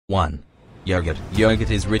1. Yogurt.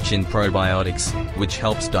 Yogurt is rich in probiotics, which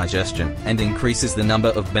helps digestion and increases the number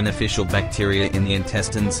of beneficial bacteria in the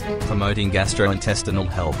intestines, promoting gastrointestinal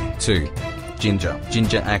health. 2. Ginger.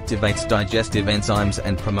 Ginger activates digestive enzymes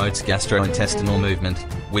and promotes gastrointestinal movement,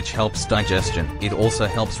 which helps digestion. It also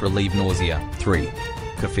helps relieve nausea. 3.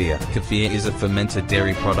 Kefir. Kefir is a fermented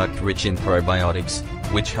dairy product rich in probiotics,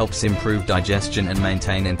 which helps improve digestion and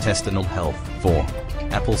maintain intestinal health. 4.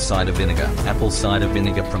 Apple cider vinegar. Apple cider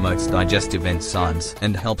vinegar promotes digestive enzymes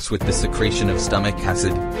and helps with the secretion of stomach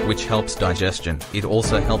acid, which helps digestion. It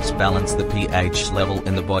also helps balance the pH level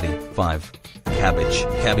in the body. 5. Cabbage.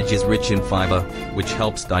 Cabbage is rich in fiber, which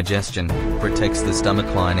helps digestion, protects the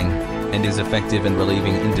stomach lining, and is effective in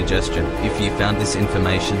relieving indigestion. If you found this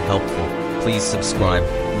information helpful, please subscribe,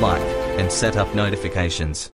 like, and set up notifications.